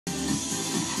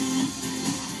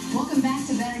Welcome back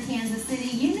to Better Kansas City.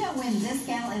 You know when this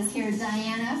gal is here,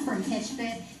 Diana from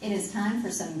HitchFit, it is time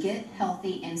for some Get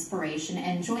Healthy inspiration.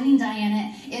 And joining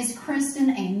Diana is Kristen,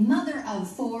 a mother of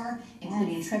 4,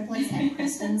 including triplets, and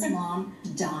Kristen's mom,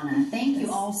 Donna. Thank you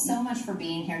all so much for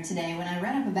being here today. When I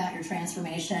read up about your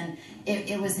transformation,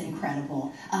 it was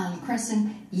incredible.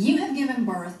 Kristen, you have given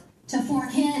birth to 4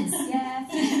 kids.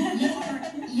 Yes.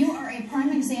 You are a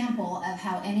prime example of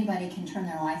how anybody can turn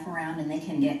their life around and they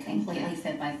can get completely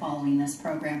fit by following this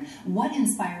program. What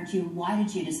inspired you? Why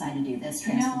did you decide to do this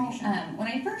transformation? When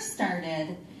I first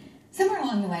started, somewhere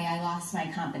along the way I lost my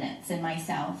confidence in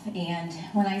myself, and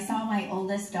when I saw my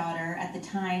oldest daughter, at the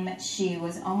time she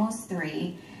was almost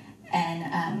 3,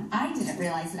 and I didn't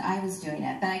realize that I was doing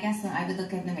it, but I guess when I would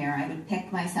look in the mirror, I would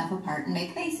pick myself apart and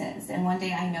make faces. And one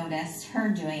day I noticed her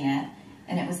doing it,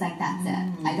 and it was like, that's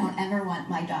it. I don't ever want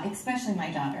my especially my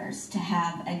daughters, to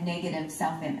have a negative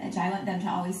self-image. I want them to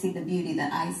always see the beauty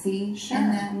that I see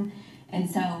in them. And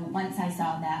so once I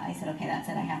saw that, I said, okay, that's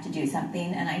it. I have to do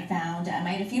something. And I found, I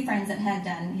had a few friends that had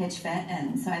done HitchFit,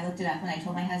 and so I looked it up and I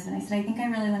told my husband, I said, I think I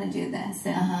really want to do this.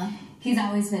 And he's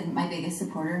always been my biggest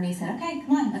supporter, and he said, okay,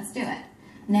 come on, let's do it.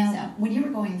 Now, when you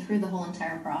were going through the whole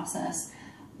entire process,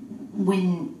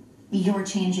 when you were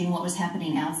changing what was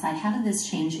happening outside, how did this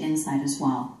change inside as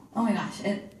well? Oh my gosh,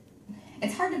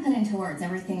 it's hard to put into words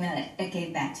everything that it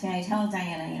gave back to me. I tell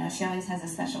Diana, you know, she always has a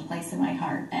special place in my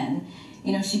heart, and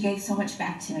you know, she gave so much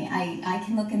back to me. I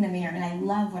can look in the mirror and I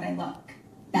love what I look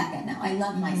back at now. I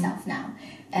love myself now,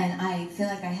 and I feel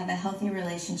like I have a healthy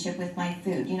relationship with my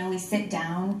food. You know, we sit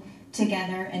down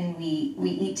together and we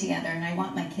eat together, and I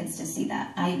want my kids to see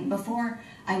that. Before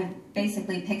I would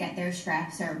basically pick at their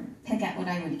scraps or pick at what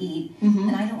I would eat,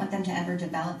 and I don't want them to ever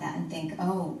develop that and think,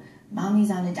 oh,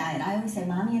 mommy's on a diet. I always say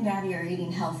mommy and daddy are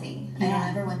eating healthy. I don't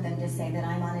ever want them to say that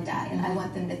I'm on a diet. I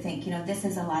want them to think, you know, this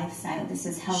is a lifestyle, this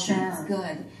is healthy, it's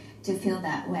good to feel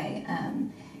that way.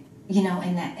 You know,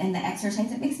 and the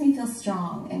exercise, it makes me feel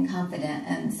strong and confident,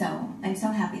 and so I'm so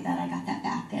happy that I got that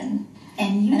back, and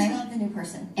I love the new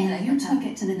person. And you took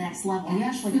it to I next level. You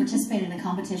actually participated in a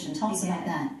competition. Tell us about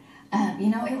that. You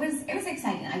know, it was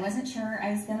exciting. I wasn't sure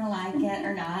I was gonna like it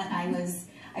or not.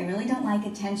 I really don't like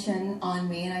attention on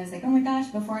me, and I was like, oh my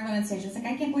gosh, before I went on stage, I was like,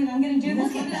 I can't believe I'm going to do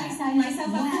this. What did I sign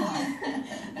myself up for?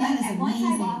 That is amazing. Once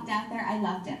I walked out there, I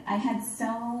loved it. I had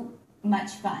so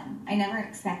much fun. I never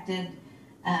expected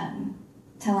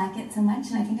to like it so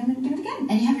much, and I think I'm going to do it again.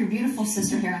 And you have your beautiful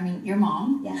sister here, I mean, your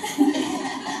mom. Yes.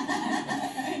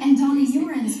 And Donna, you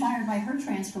were inspired by her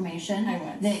transformation. I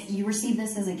was. That you received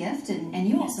this as a gift, and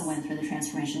you also went through the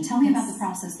transformation. Tell me about the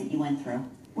process that you went through.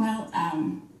 Well,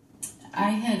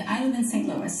 I live in St.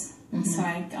 Louis, so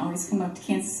I always come up to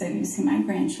Kansas City to see my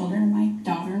grandchildren, my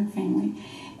daughter and family,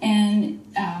 and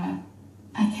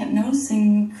I kept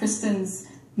noticing Kristen's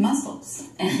muscles,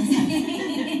 and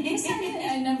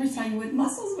I never saw you with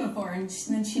muscles before, and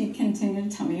then she continued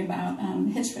to tell me about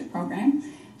the HitchFit program.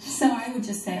 So I would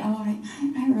just say, oh, I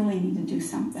really need to do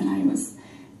something. I was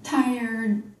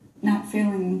tired, not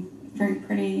feeling very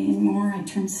pretty anymore. I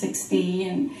turned 60,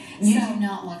 and you do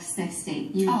not look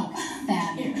 60. You look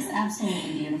fabulous,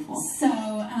 absolutely beautiful. So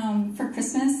for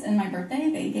Christmas and my birthday,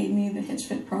 they gave me the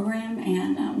HitchFit program,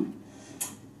 and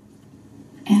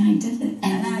I did it.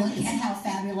 And look at how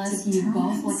fabulous you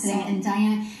both look today. And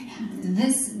Diana,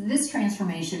 this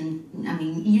transformation, I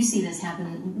mean, you see this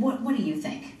happen. What do you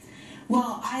think?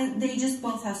 Well, they just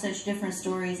both have such different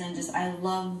stories, and I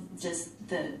love just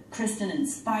the Kristen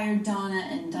inspired Donna,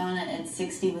 and Donna at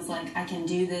 60 was like, I can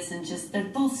do this, and they're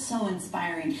both so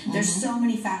inspiring. There's so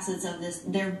many facets of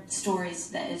their stories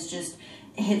that is just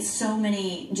hits so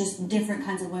many just different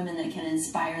kinds of women that can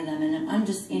inspire them, and I'm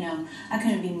just, you know, I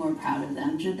couldn't be more proud of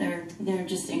them. They're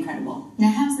just incredible.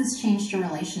 Now, how's this changed your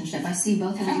relationship? I see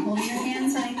both of you holding your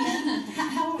hands right now.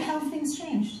 How have things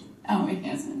changed? Oh, it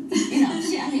hasn't. You know,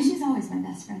 she's always my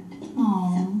best friend.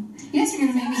 Oh, you guys are going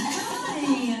to make me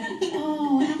cry.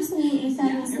 Oh, absolutely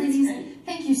fabulous, ladies.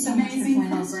 Thank you so much for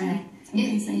joining us today.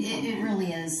 It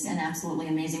really is an absolutely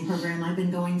amazing program. I've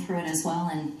been going through it as well,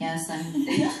 and yes, I'm going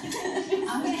to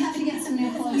have to get some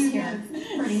new clothes here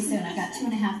pretty soon. I've got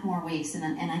 2.5 more weeks, and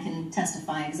I can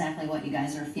testify exactly what you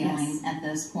guys are feeling at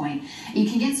this point. You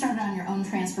can get started on your own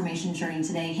transformation journey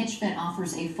today. HitchFit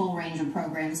offers a full range of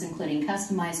programs, including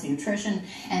customized nutrition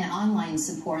and online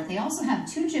support. They also have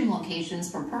 2 gym locations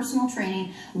for personal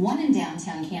training, 1 in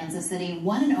downtown Kansas City,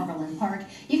 1 in Overland Park.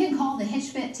 You can call the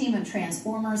HitchFit team of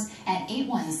Transformers at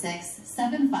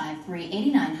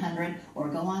 816-753-8900 or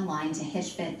go online to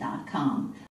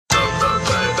hitchfit.com.